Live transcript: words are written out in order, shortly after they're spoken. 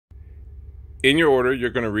In your order,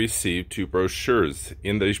 you're going to receive 2 brochures.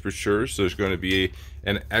 In these brochures, there's going to be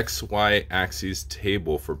an XY axis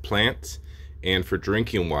table for plants and for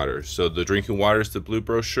drinking water. So the drinking water is the blue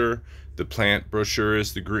brochure, the plant brochure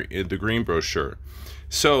is the green brochure.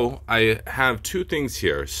 So I have 2 things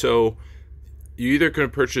here. So you either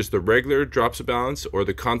can purchase the regular drops of balance or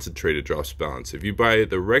the concentrated drops of balance. If you buy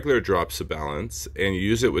the regular drops of balance and you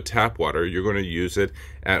use it with tap water, you're going to use it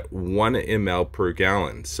at 1 ml per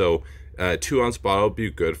gallon. So 2-ounce bottle would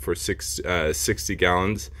be good for 60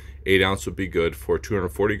 gallons. 8 ounce would be good for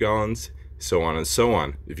 240 gallons, so on and so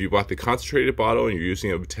on. If you bought the concentrated bottle and you're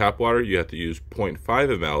using it with tap water, you have to use 0.5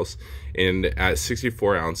 mLs, and at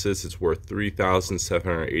 64 ounces, it's worth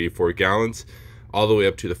 3,784 gallons, all the way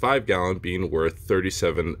up to the 5 gallon being worth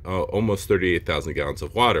almost 38,000 gallons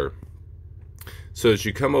of water. So as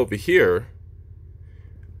you come over here,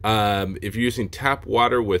 if you're using tap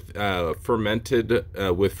water with fermented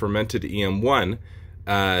EM1,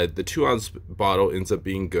 the 2-ounce bottle ends up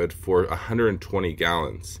being good for 120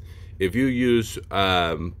 gallons. If you use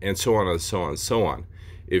and so on and so on and so on.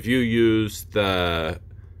 If you use the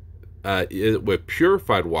with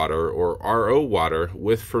purified water or RO water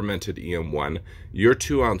with fermented EM1, your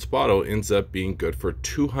 2-ounce bottle ends up being good for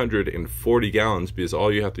 240 gallons because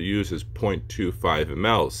all you have to use is 0.25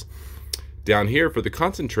 mLs. Down here for the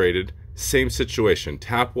concentrated, same situation.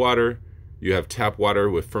 Tap water, you have tap water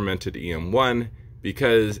with fermented EM1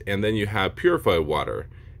 and then you have purified water.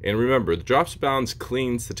 And remember, the drops of balance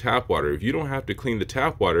cleans the tap water. If you don't have to clean the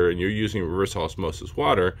tap water and you're using reverse osmosis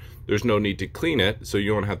water, there's no need to clean it, so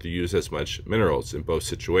you don't have to use as much minerals in both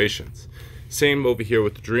situations. Same over here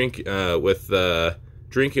with the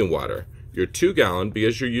drinking water. Your 2 gallon,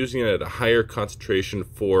 because you're using it at a higher concentration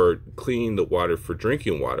for cleaning the water for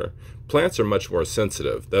drinking water, plants are much more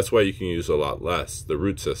sensitive. That's why you can use a lot less, the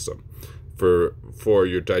root system. For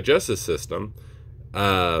your digestive system,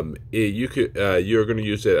 you're going to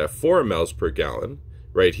use it at 4 mLs per gallon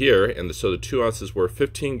right here, and so the 2 ounces were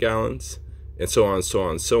 15 gallons, and so on, so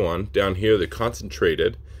on, so on. Down here, the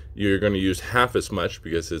concentrated, you're going to use half as much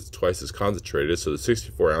because it's twice as concentrated, so the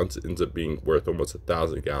 64 ounce ends up being worth almost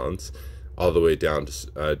 1,000 gallons, all the way down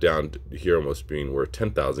to here almost being worth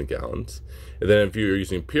 10,000 gallons. And then if you're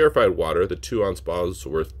using purified water, the 2-ounce bottle is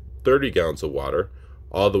worth 30 gallons of water,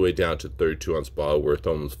 all the way down to 32-ounce bottle worth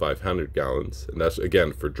almost 500 gallons, and that's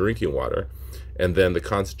again for drinking water. And then the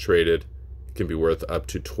concentrated can be worth up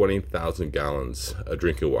to 20,000 gallons of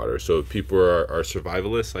drinking water. So if people are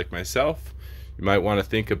survivalists like myself, you might want to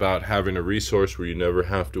think about having a resource where you never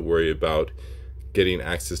have to worry about getting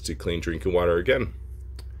access to clean drinking water again.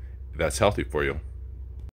 That's healthy for you.